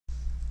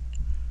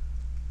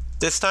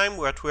This time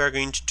what we are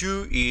going to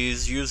do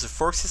is use the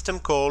fork system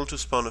call to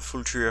spawn a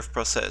full tree of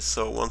process.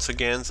 So once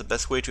again, the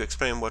best way to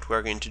explain what we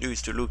are going to do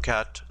is to look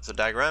at the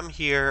diagram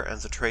here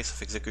and the trace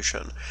of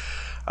execution.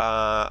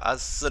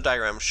 As the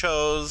diagram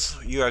shows,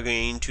 you are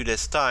going to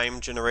this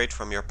time generate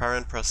from your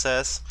parent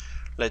process,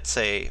 let's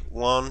say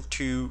 1,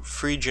 2,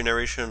 3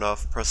 generation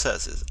of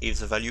processes if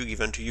the value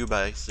given to you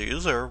by the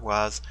user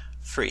was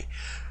 3.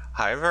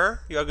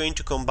 However, you are going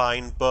to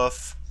combine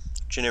both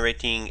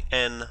generating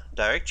n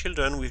direct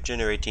children with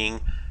generating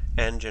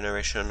n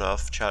generation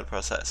of child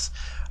process.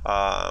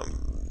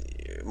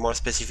 More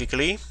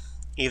specifically,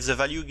 if the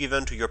value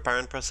given to your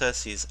parent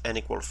process is n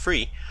equals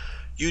 3,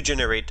 you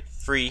generate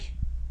 3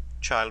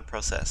 child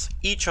process.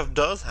 Each of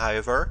those,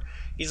 however,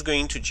 is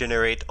going to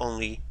generate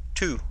only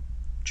 2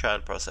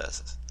 child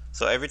processes.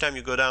 So every time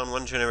you go down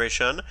one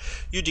generation,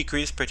 you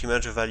decrease pretty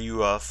much the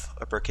value of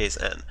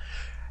uppercase n.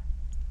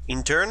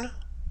 In turn,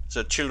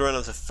 the children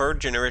of the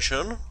third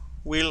generation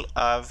will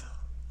have,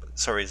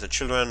 the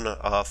children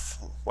of,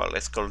 well,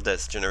 let's call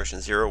this generation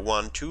 0,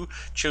 1, 2,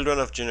 children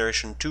of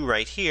generation 2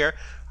 right here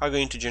are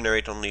going to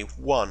generate only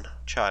 1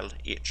 child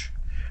each.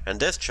 And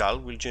this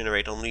child will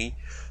generate only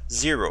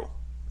 0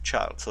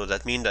 child. So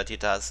that means that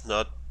it has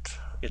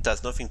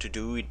nothing to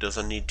do, it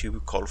doesn't need to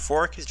call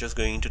fork, it's just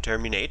going to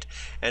terminate.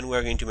 And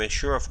we're going to make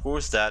sure, of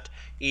course, that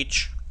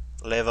each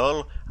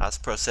level has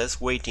process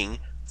waiting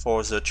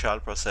for the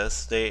child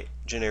process they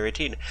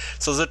generated.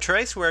 So the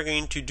trace we are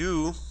going to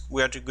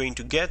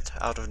get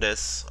out of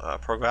this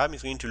program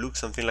is going to look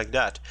something like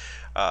that.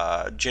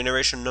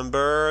 Generation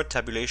number,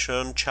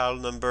 tabulation,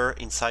 child number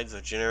inside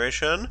the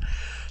generation,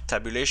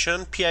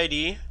 tabulation,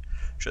 PID,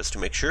 just to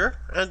make sure,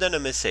 and then a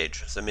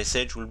message. The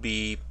message will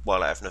be,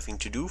 well, I have nothing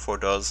to do for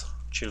those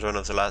children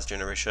of the last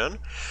generation,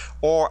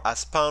 or I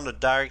spawned a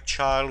direct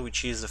child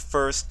which is the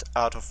first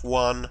out of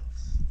 1,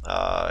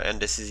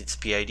 and this is its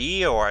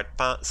PID, or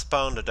I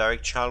spawned a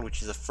direct child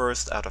which is the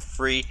first out of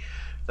 3.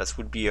 That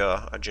would be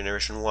a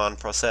generation 1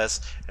 process,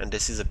 and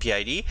this is a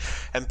PID.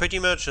 And pretty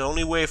much the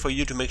only way for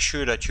you to make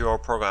sure that your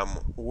program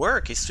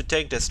works is to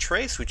take this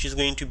trace, which is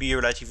going to be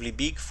relatively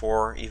big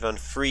for even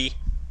 3,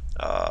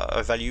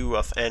 a value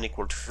of n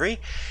equal to 3,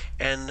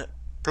 and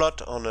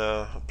plot on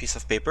a piece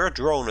of paper,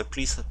 draw on a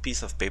piece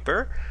of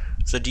paper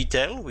the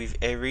detail with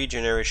every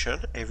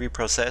generation, every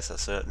process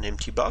as an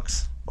empty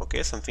box,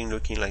 okay, something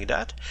looking like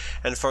that.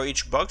 And for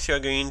each box you are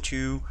going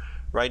to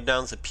write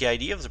down the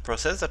PID of the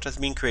process that has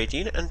been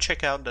created and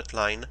check out that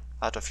line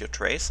out of your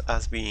trace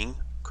as being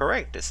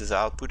correct. This is the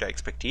output I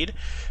expected.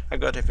 I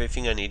got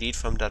everything I needed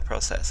from that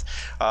process.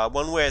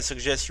 One way I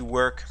suggest you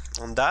work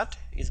on that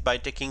is by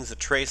taking the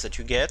trace that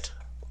you get,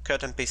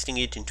 cut and pasting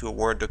it into a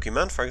Word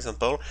document, for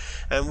example,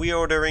 and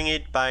reordering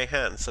it by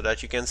hand so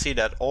that you can see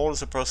that all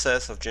the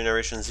process of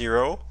generation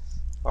 0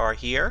 are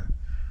here.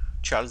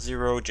 Child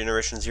 0,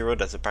 generation 0,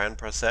 that's the parent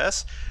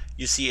process.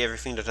 You see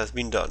everything that has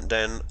been done.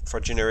 Then for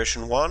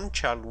generation 1,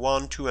 child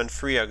 1, 2, and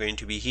 3 are going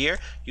to be here.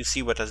 You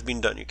see what has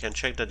been done. You can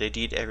check that they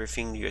did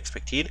everything you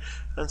expected,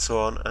 and so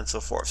on and so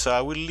forth. So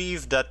I will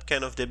leave that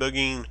kind of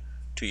debugging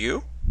to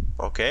you.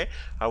 Okay,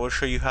 I will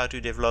show you how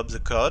to develop the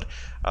code,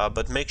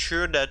 but make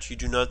sure that you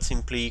do not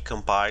simply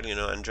compile,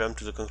 and jump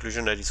to the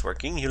conclusion that it's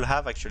working. You'll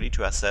have actually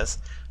to assess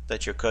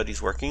that your code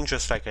is working,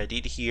 just like I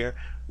did here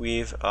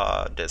with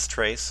this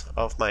trace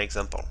of my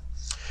example.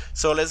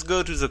 So let's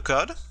go to the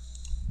code.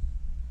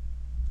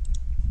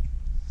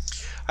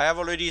 I have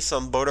already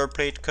some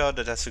boilerplate code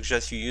that I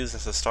suggest you use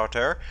as a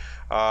starter.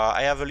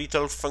 I have a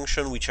little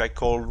function which I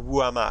call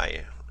who am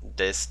I.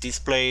 This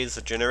displays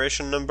the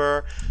generation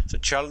number, the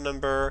child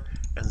number,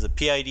 and the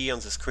PID on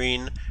the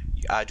screen.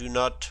 I do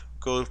not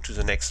go to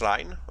the next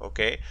line,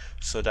 okay,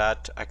 so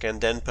that I can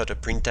then put a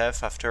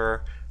printf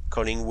after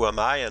calling who am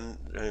I, and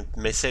the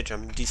message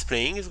I'm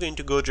displaying is going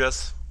to go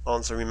just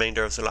on the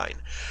remainder of the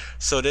line.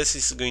 So this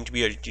is going to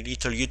be a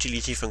little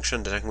utility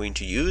function that I'm going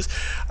to use.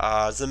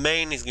 The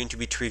main is going to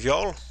be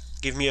trivial.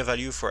 Give me a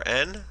value for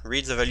n,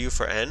 read the value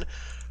for n,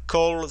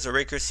 call the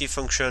recursive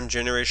function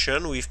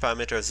generation with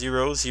parameters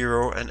 0,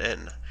 0, and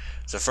n.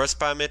 The first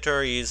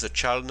parameter is the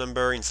child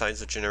number inside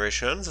the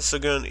generation, the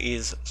second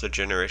is the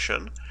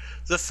generation,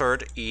 the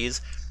third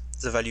is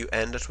the value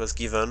n that was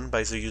given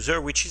by the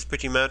user, which is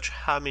pretty much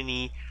how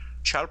many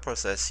child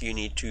process you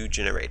need to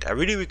generate. I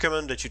really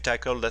recommend that you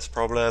tackle this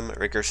problem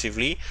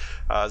recursively.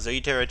 The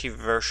iterative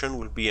version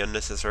will be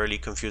unnecessarily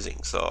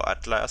confusing, so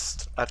at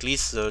least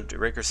the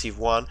recursive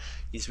one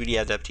is really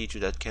adapted to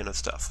that kind of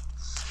stuff.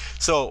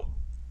 So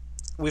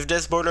with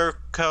this boiler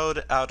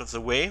code out of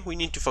the way, we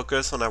need to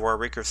focus on our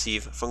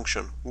recursive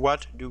function.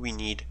 What do we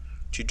need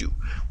to do?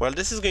 Well,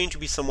 this is going to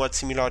be somewhat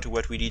similar to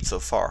what we did so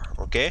far,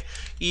 okay?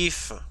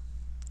 If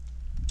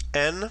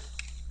n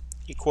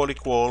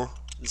equal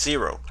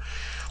 0.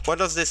 What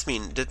does this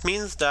mean? That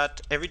means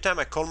that every time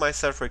I call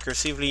myself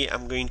recursively,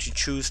 I'm going to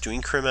choose to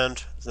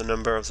increment the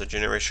number of the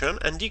generation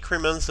and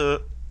decrement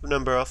the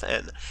number of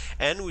n.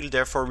 N will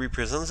therefore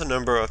represent the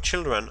number of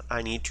children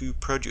I need to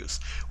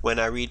produce. When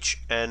I reach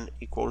n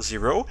equals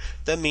 0,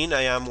 that means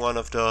I am one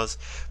of those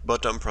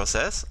bottom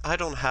process. I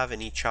don't have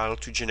any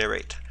child to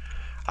generate.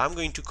 I'm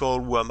going to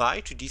call who am I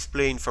to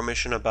display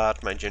information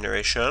about my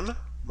generation,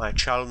 my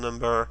child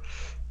number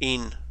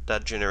in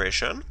that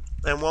generation.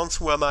 And once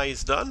who am I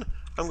is done,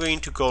 I'm going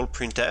to call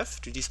printf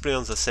to display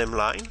on the same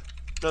line,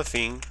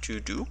 nothing to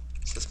do,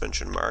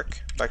 suspension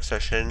mark,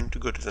 \n to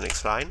go to the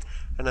next line,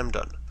 and I'm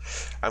done.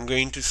 I'm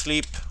going to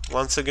sleep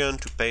once again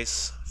to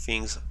pace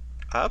things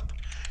up,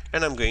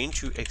 and I'm going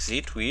to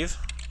exit with,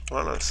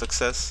 well, a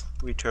success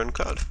return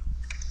code.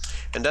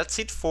 And that's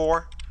it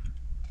for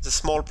the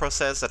small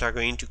process that are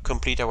going to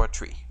complete our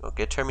tree.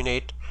 Okay,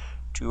 terminate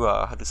to,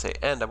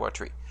 end our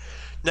tree.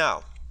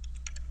 Now,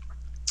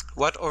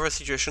 what other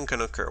situation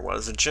can occur? Well,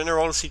 the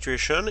general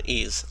situation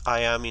is I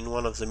am in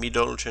one of the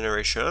middle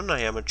generation, I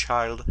am a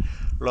child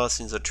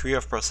lost in the tree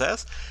of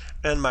process,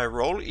 and my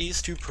role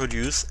is to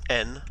produce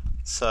n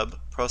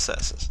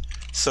sub-processes.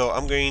 So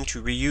I'm going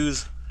to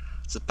reuse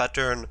the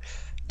pattern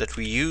that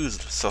we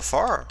used so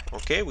far,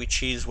 okay,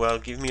 which is, well,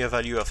 give me a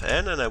value of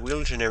n and I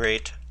will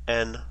generate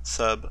n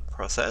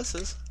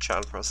sub-processes,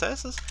 child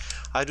processes.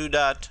 I do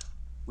that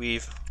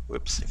with,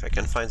 whoops, if I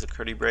can find the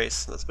curly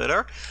brace, that's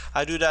better.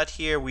 I do that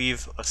here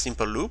with a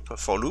simple loop, a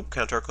for loop,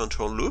 counter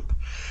control loop,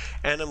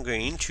 and I'm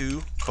going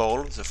to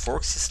call the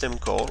fork system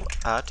call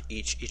at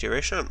each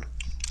iteration.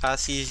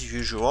 As is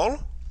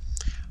usual,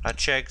 I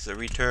check the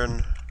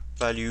return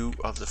value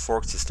of the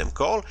fork system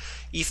call.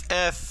 If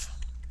f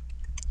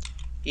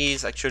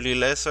is actually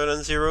lesser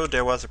than 0,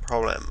 there was a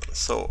problem.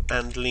 So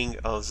handling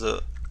of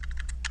the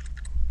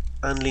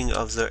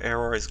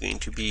error is going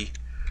to be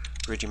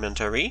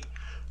rudimentary.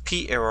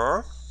 P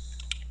error,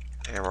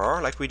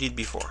 like we did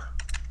before.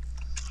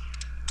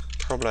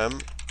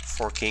 Problem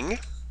forking.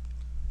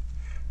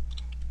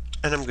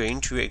 And I'm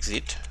going to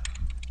exit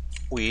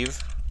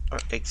with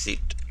exit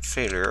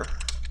failure,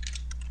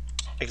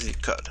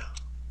 exit code.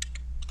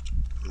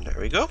 And there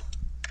we go.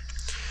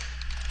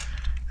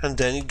 And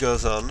then it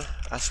goes on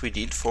as we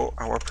did for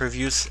our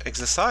previous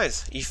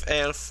exercise. If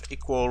elf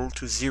equal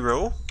to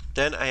 0,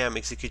 then I am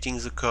executing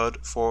the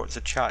code for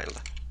the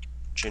child.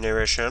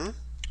 Generation.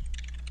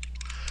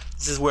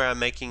 This is where I'm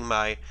making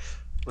my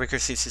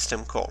recursive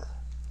system call.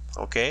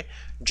 Okay,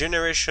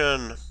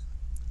 generation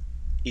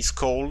is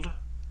called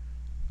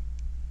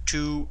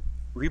to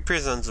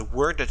represent the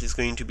work that is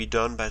going to be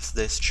done by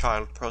this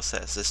child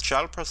process. This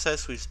child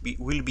process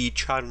will be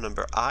child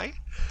number I,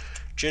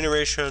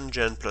 generation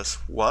gen plus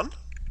 1,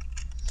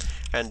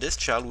 and this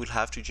child will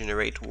have to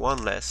generate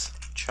one less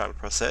child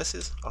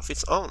processes of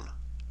its own.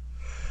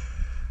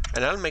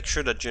 And I'll make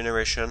sure that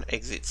generation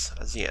exits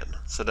at the end,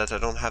 so that I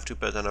don't have to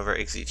put another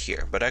exit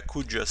here. But I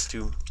could just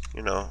to,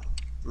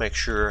 make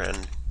sure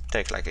and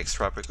take like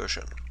extra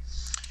precaution.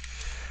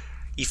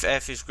 If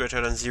f is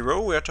greater than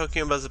 0, we are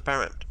talking about the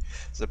parent.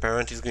 The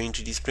parent is going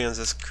to display on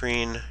the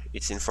screen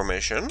its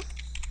information,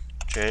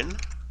 gen,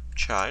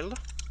 child.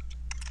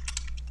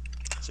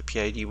 The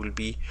PID will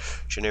be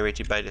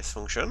generated by this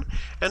function,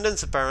 and then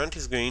the parent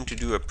is going to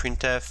do a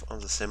printf on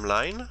the same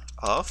line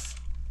of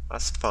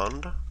as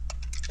spawned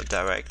a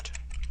direct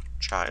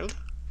child.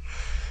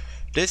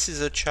 This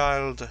is a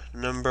child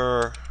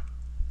number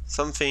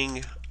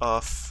something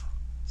of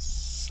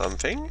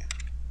something.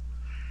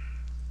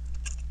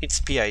 Its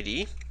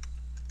PID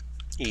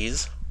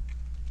is,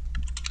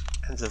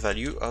 and the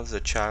value of the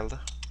child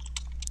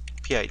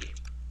PID.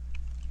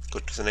 Go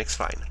to the next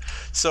line.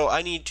 So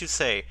I need to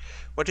say,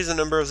 what is the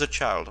number of the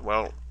child?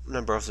 Well,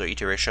 number of the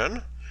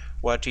iteration.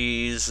 What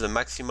is the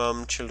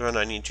maximum children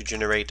I need to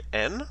generate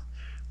n?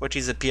 What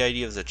is the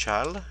PID of the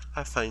child?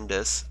 I find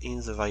this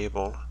in the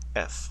variable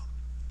f.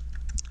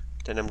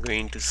 Then I'm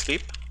going to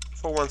sleep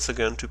for once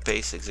again to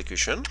pace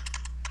execution.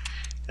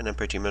 And I'm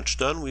pretty much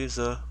done with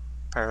the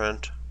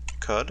parent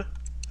code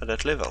at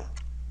that level.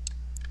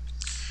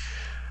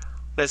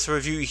 Let's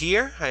review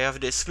here. I have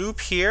this loop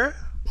here.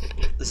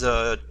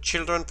 The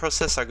children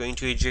process are going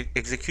to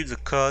execute the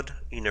code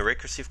in a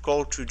recursive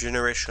call to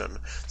generation.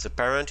 The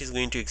parent is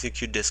going to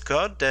execute this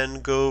code,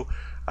 then go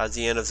at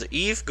the end of the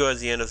if, go at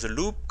the end of the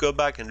loop, go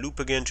back and loop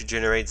again to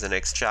generate the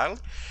next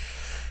child.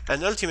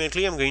 And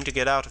ultimately I'm going to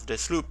get out of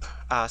this loop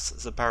as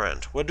the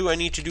parent. What do I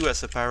need to do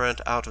as a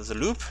parent out of the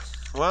loop?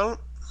 Well,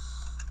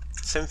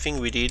 same thing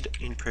we did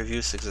in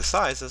previous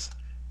exercises,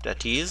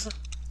 that is,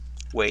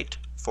 wait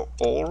for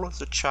all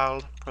the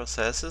child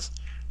processes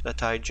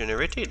that I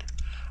generated.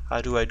 How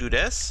do I do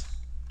this?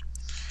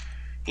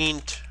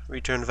 Int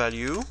return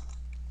value,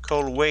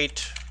 call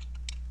wait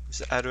with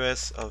the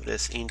address of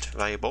this int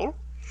variable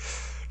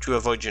to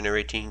avoid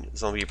generating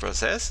zombie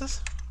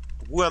processes.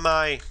 Who am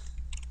I?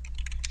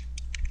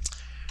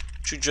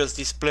 Should just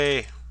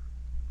display,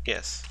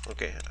 yes,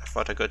 okay, I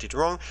thought I got it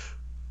wrong.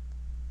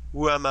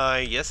 Who am I?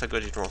 Yes, I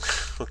got it wrong.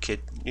 Okay,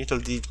 little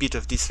bit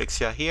of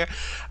dyslexia here.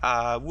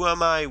 Who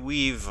am I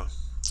with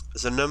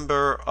the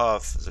number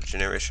of the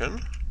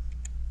generation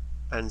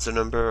and the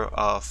number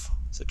of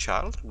the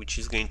child, which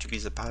is going to be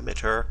the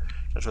parameter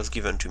that was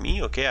given to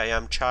me. Okay, I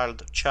am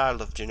child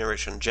of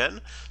generation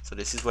gen, so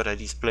this is what I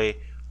display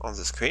on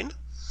the screen.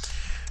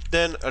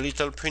 Then a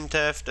little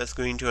printf that's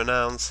going to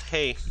announce,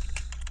 hey,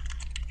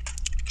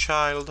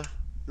 child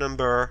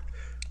number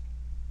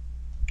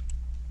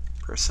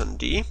person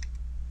D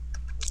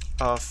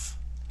of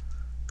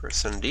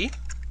person D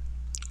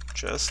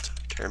just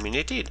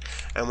terminated.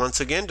 And once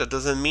again, that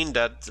doesn't mean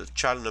that the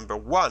child number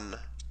 1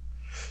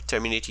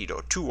 terminated,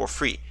 or 2 or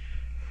 3.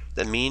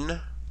 That means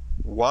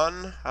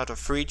 1 out of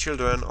 3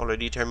 children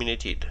already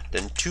terminated,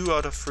 then 2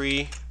 out of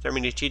 3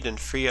 terminated, and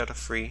 3 out of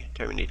 3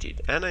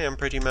 terminated. And I am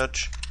pretty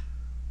much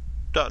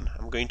done.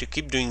 I'm going to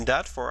keep doing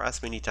that for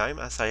as many times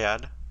as I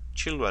add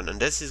children,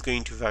 and this is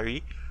going to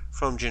vary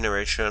from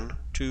generation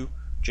to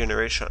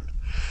generation.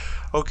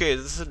 Okay,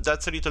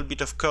 that's a little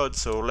bit of code,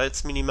 so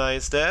let's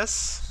minimize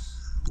this.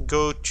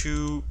 Go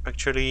to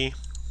actually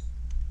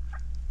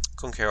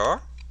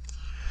Conqueror,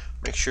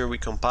 make sure we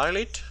compile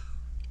it,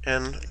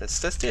 and let's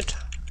test it.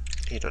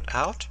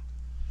 a.out.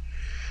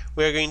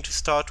 We are going to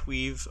start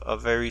with a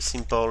very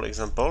simple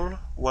example,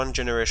 1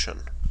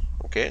 generation.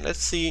 Okay, let's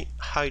see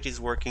how it is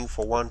working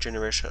for 1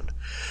 generation.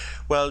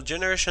 Well,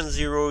 generation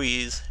 0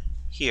 is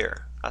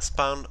here. I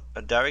spawned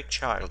a direct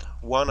child,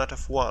 1 out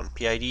of 1,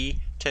 PID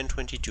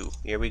 1022.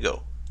 Here we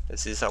go.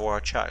 This is our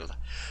child.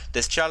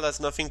 This child has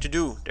nothing to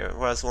do. There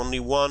was only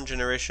 1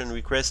 generation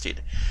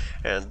requested,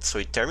 and so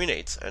it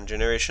terminates. And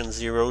generation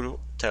 0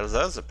 tells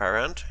us, the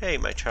parent, hey,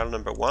 my child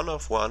number 1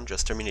 of 1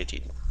 just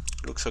terminated.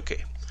 Looks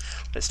okay.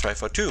 Let's try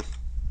for 2.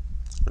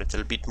 A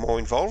little bit more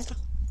involved.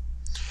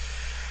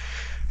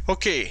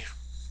 Okay,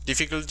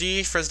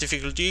 difficulty, first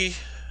difficulty,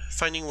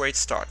 finding where it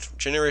starts.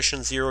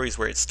 Generation 0 is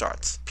where it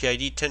starts.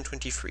 PID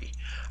 1023.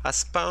 I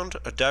spawned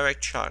a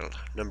direct child,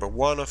 number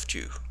 1 of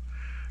 2.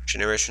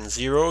 Generation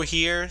 0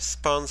 here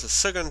spawns a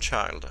second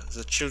child.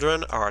 The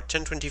children are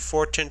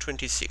 1024,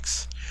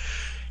 1026.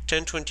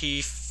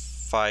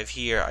 1025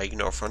 here I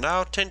ignore for now.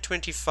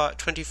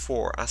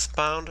 1024 I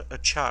spawned a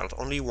child,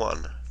 only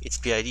 1. Its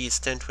PID is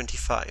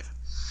 1025.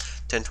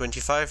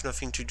 1025,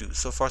 nothing to do.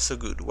 So far so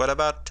good. What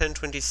about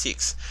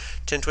 1026?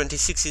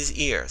 1026 is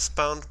here.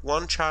 Spawned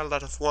 1 child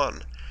out of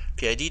 1.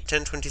 PID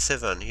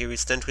 1027. Here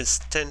is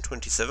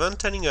 1027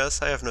 telling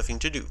us I have nothing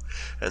to do.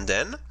 And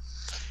then,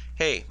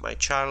 hey, my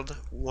child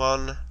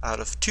 1 out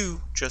of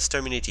 2 just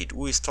terminated.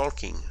 Who is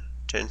talking?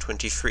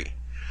 1023.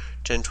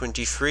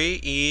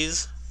 1023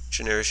 is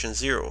generation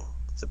 0,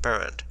 the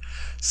parent.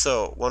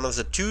 So one of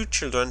the 2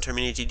 children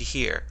terminated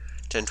here.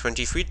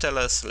 1023 tell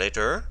us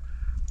later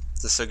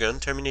the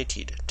second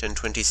terminated.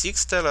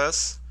 1026 tell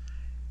us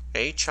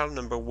a child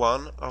number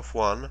 1 of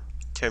 1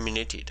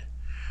 terminated.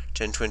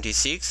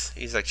 1026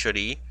 is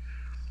actually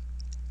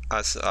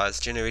as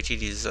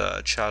generated his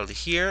child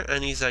here,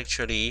 and is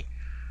actually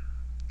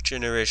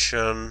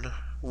generation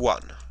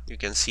 1. You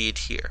can see it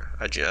here.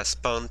 I just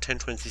spawned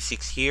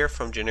 1026 here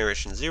from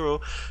generation 0,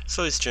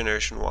 so it's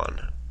generation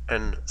 1.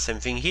 And same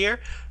thing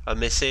here, a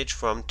message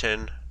from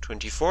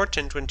 1024.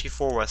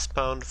 1024 was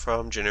spawned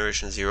from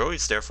generation 0,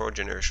 it's therefore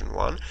generation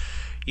 1.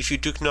 If you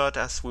took note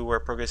as we were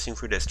progressing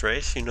through this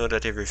trace, you know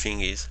that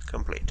everything is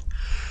complete.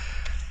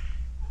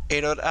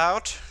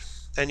 a.out,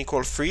 n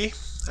equals 3.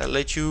 I'll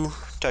let you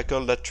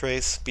tackle that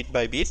trace bit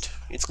by bit.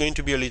 It's going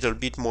to be a little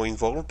bit more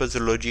involved, but the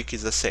logic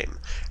is the same.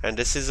 And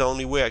this is the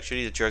only way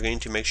actually that you're going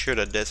to make sure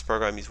that this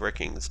program is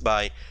working, is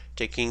by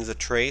taking the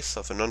trace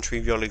of a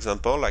non-trivial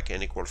example like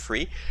n equals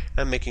 3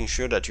 and making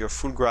sure that your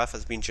full graph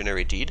has been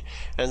generated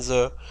and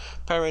the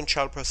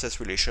parent-child process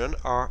relation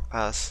are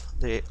as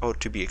they ought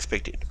to be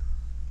expected.